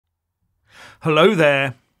Hello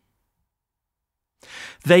there.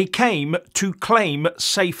 They came to claim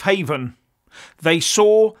safe haven. They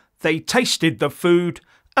saw, they tasted the food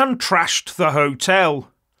and trashed the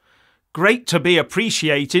hotel. Great to be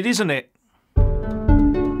appreciated, isn't it?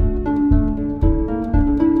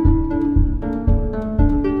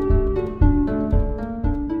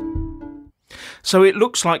 So it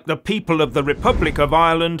looks like the people of the Republic of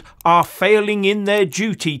Ireland are failing in their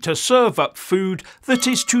duty to serve up food that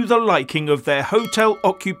is to the liking of their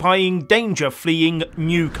hotel-occupying, danger-fleeing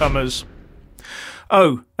newcomers.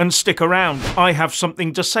 Oh, and stick around, I have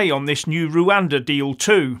something to say on this new Rwanda deal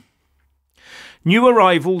too. New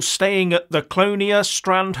arrivals staying at the Clonia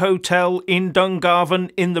Strand Hotel in Dungarvan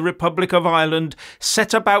in the Republic of Ireland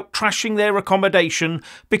set about trashing their accommodation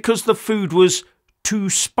because the food was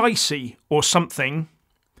too spicy or something.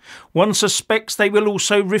 One suspects they will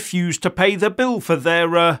also refuse to pay the bill for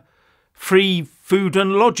their free food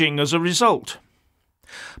and lodging as a result.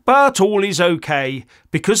 But all is okay,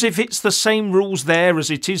 because if it's the same rules there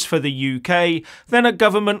as it is for the UK, then a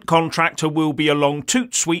government contractor will be along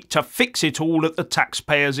toot sweet to fix it all at the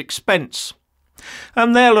taxpayer's expense.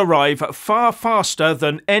 And they'll arrive far faster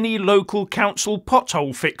than any local council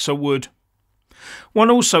pothole fixer would. One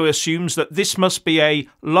also assumes that this must be a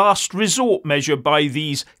last resort measure by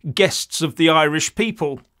these guests of the Irish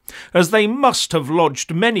people, as they must have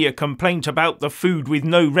lodged many a complaint about the food with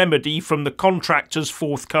no remedy from the contractors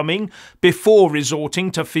forthcoming before resorting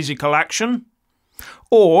to physical action.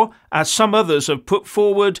 Or, as some others have put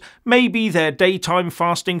forward, maybe their daytime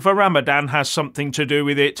fasting for Ramadan has something to do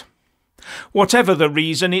with it. Whatever the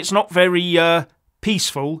reason, it's not very,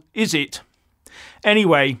 peaceful, is it?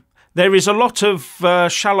 Anyway, there is a lot of,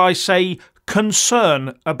 shall I say,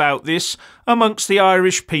 concern about this amongst the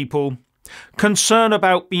Irish people. Concern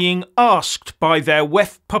about being asked by their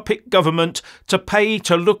weft puppet government to pay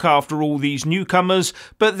to look after all these newcomers,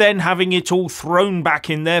 but then having it all thrown back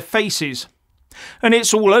in their faces. And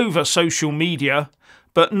it's all over social media,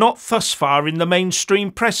 but not thus far in the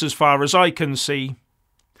mainstream press as far as I can see.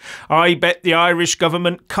 I bet the Irish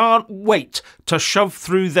government can't wait to shove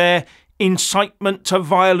through their incitement to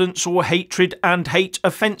violence or hatred and hate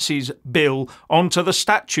offences bill onto the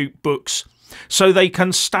statute books, so they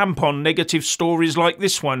can stamp on negative stories like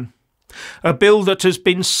this one. A bill that has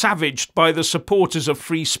been savaged by the supporters of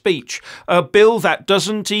free speech. A bill that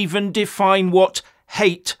doesn't even define what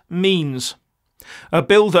hate means. A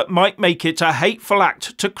bill that might make it a hateful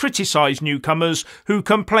act to criticise newcomers who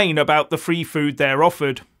complain about the free food they're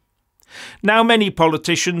offered. Now, many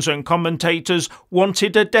politicians and commentators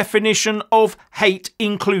wanted a definition of hate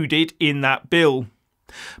included in that bill.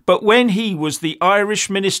 But when he was the Irish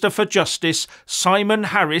Minister for Justice, Simon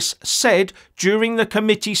Harris, said during the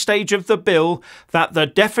committee stage of the bill that the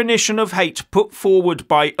definition of hate put forward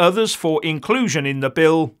by others for inclusion in the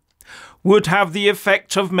bill would have the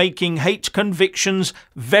effect of making hate convictions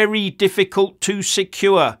very difficult to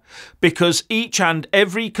secure, because each and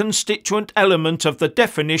every constituent element of the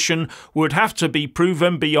definition would have to be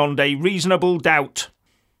proven beyond a reasonable doubt.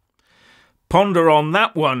 Ponder on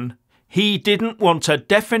that one. He didn't want a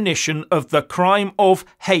definition of the crime of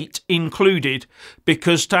hate included,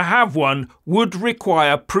 because to have one would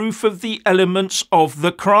require proof of the elements of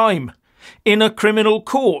the crime. In a criminal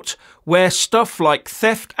court, where stuff like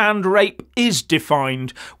theft and rape is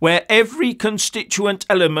defined, where every constituent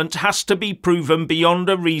element has to be proven beyond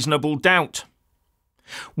a reasonable doubt.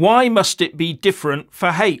 Why must it be different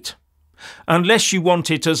for hate? Unless you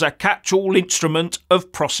want it as a catch-all instrument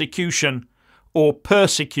of prosecution or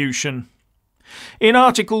persecution. In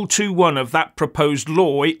Article 2.1 of that proposed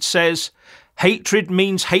law it says, "Hatred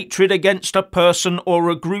means hatred against a person or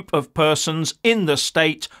a group of persons in the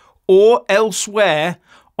state or elsewhere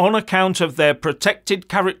on account of their protected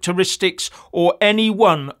characteristics or any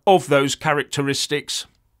one of those characteristics."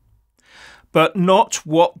 But not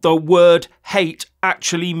what the word hate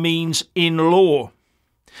actually means in law.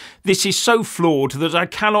 This is so flawed that I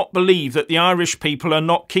cannot believe that the Irish people are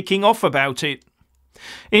not kicking off about it.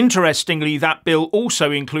 Interestingly, that bill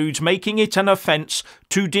also includes making it an offence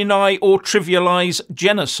to deny or trivialise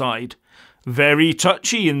genocide. Very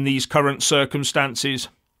touchy in these current circumstances.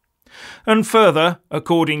 And further,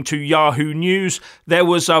 according to Yahoo News, there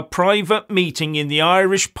was a private meeting in the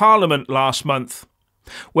Irish Parliament last month,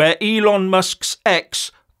 where Elon Musk's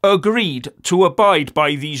ex agreed to abide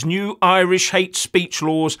by these new Irish hate speech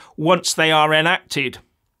laws once they are enacted.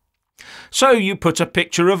 So you put a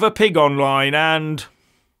picture of a pig online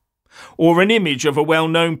or an image of a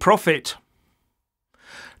well-known prophet.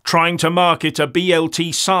 Trying to market a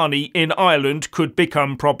BLT sarnie in Ireland could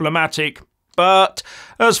become problematic. but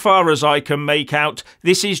as far as I can make out,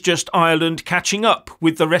 this is just Ireland catching up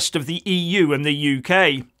with the rest of the EU and the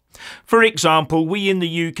UK. For example, we in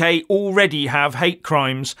the UK already have hate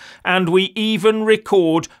crimes, and we even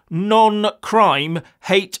record non-crime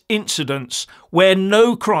hate incidents where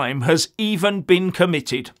no crime has even been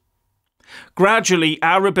committed. Gradually,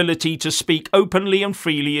 our ability to speak openly and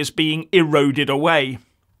freely is being eroded away.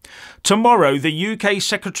 Tomorrow, the UK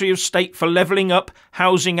Secretary of State for Levelling Up,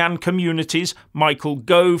 Housing and Communities, Michael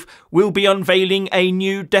Gove, will be unveiling a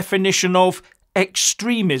new definition of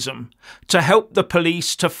extremism to help the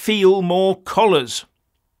police to feel more collars.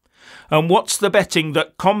 And what's the betting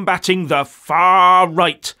that combating the far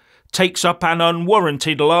right takes up an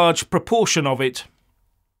unwarranted large proportion of it?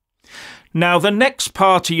 Now, the next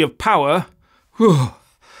party of power,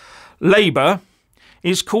 Labour,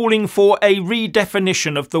 is calling for a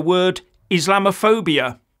redefinition of the word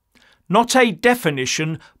Islamophobia. Not a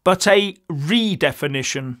definition, but a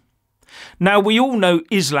redefinition. Now, we all know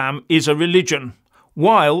Islam is a religion,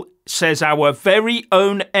 while, says our very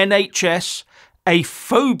own NHS, a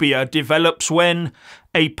phobia develops when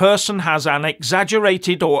a person has an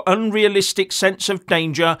exaggerated or unrealistic sense of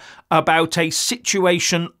danger about a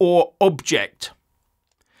situation or object.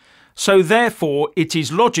 So therefore, it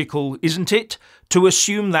is logical, isn't it, to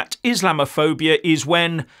assume that Islamophobia is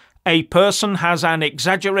when a person has an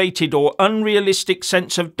exaggerated or unrealistic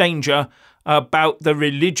sense of danger about the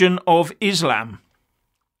religion of Islam.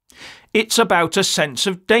 It's about a sense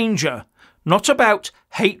of danger, not about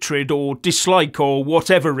hatred or dislike or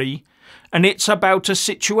whatever-y, and it's about a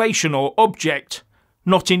situation or object,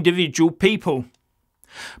 not individual people.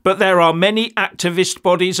 But there are many activist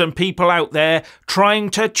bodies and people out there trying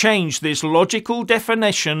to change this logical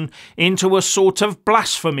definition into a sort of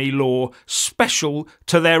blasphemy law special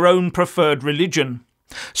to their own preferred religion,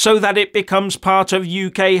 so that it becomes part of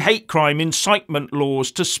UK hate crime incitement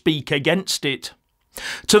laws to speak against it.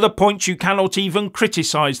 To the point you cannot even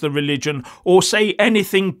criticise the religion or say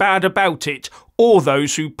anything bad about it or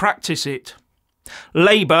those who practice it.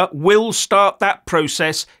 Labour will start that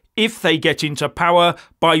process if they get into power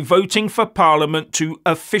by voting for Parliament to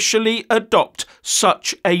officially adopt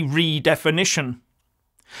such a redefinition.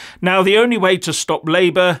 Now, the only way to stop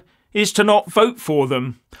Labour is to not vote for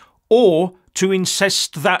them, or to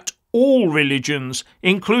insist that all religions,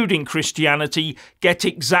 including Christianity, get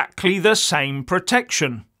exactly the same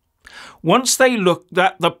protection. Once they looked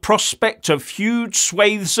at the prospect of huge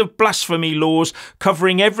swathes of blasphemy laws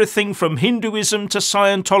covering everything from Hinduism to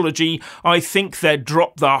Scientology, I think they'd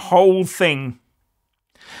drop the whole thing.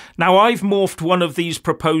 Now, I've morphed one of these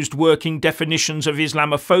proposed working definitions of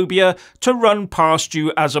Islamophobia to run past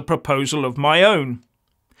you as a proposal of my own.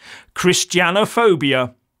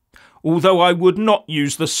 Christianophobia, although I would not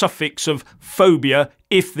use the suffix of phobia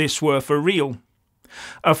if this were for real.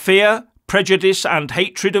 A fear, prejudice and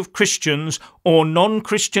hatred of Christians or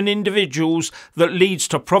non-Christian individuals that leads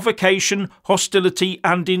to provocation, hostility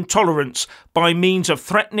and intolerance by means of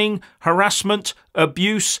threatening, harassment,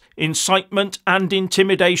 abuse, incitement and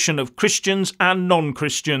intimidation of Christians and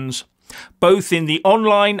non-Christians, both in the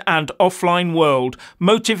online and offline world,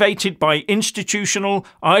 motivated by institutional,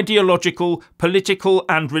 ideological, political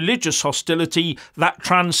and religious hostility that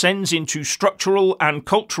transcends into structural and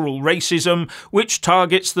cultural racism, which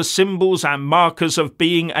targets the symbols and markers of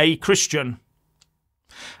being a Christian.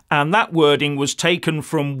 And that wording was taken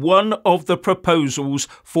from one of the proposals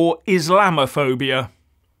for Islamophobia.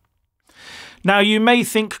 Now, you may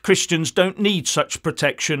think Christians don't need such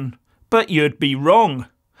protection, but you'd be wrong.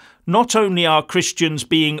 Not only are Christians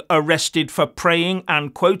being arrested for praying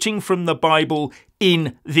and quoting from the Bible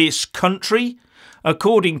in this country,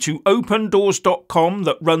 according to opendoors.com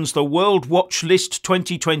that runs the World Watch List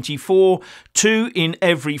 2024, 2 in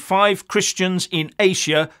every 5 Christians in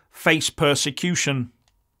Asia face persecution.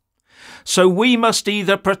 So we must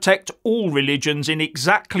either protect all religions in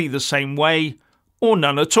exactly the same way, or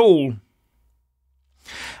none at all.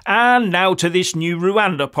 And now to this new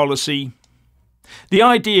Rwanda policy. The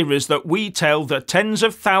idea is that we tell the tens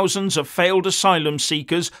of thousands of failed asylum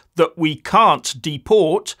seekers that we can't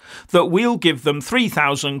deport that we'll give them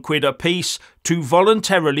 3,000 quid apiece to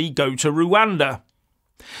voluntarily go to Rwanda.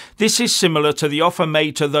 This is similar to the offer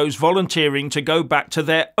made to those volunteering to go back to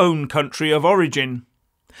their own country of origin.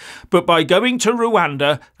 But by going to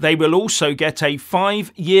Rwanda, they will also get a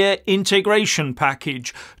 5-year integration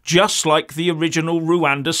package, just like the original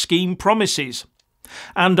Rwanda scheme promises.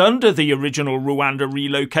 And under the original Rwanda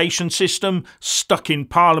relocation system, stuck in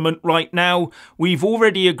Parliament right now, we've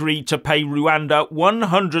already agreed to pay Rwanda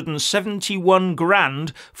 171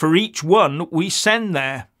 grand for each one we send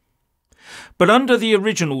there. But under the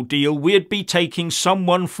original deal, we'd be taking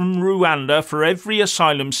someone from Rwanda for every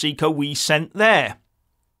asylum seeker we sent there.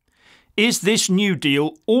 Is this new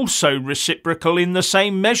deal also reciprocal in the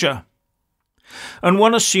same measure? And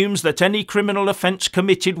one assumes that any criminal offence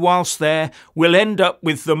committed whilst there will end up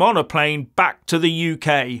with them on a plane back to the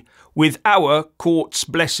UK, with our court's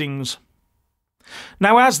blessings.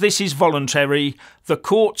 Now, as this is voluntary, the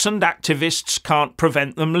courts and activists can't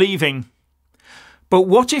prevent them leaving. But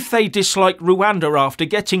what if they dislike Rwanda after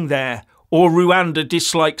getting there, or Rwanda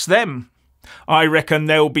dislikes them? I reckon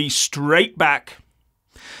they'll be straight back.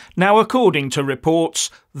 Now, according to reports,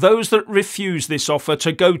 those that refuse this offer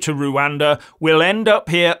to go to Rwanda will end up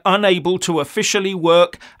here unable to officially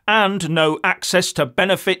work and no access to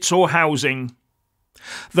benefits or housing.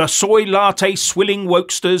 The soy latte swilling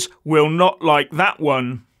wokesters will not like that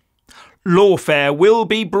one. Lawfare will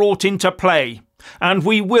be brought into play, and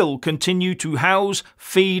we will continue to house,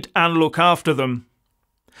 feed and look after them.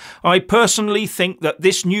 I personally think that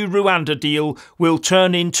this new Rwanda deal will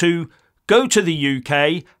turn into go to the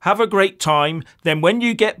UK, have a great time, then when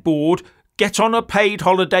you get bored, get on a paid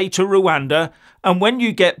holiday to Rwanda, and when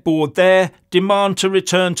you get bored there, demand to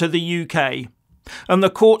return to the UK. And the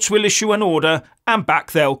courts will issue an order and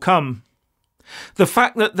back they'll come. The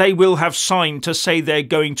fact that they will have signed to say they're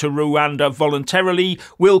going to Rwanda voluntarily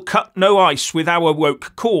will cut no ice with our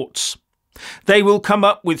woke courts. They will come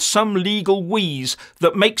up with some legal wheeze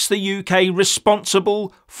that makes the UK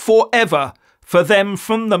responsible forever for them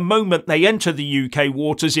from the moment they enter the UK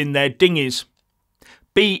waters in their dinghies.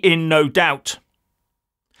 Be in no doubt.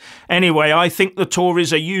 Anyway, I think the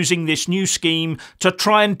Tories are using this new scheme to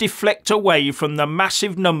try and deflect away from the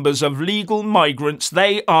massive numbers of legal migrants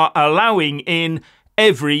they are allowing in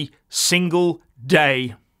every single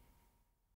day.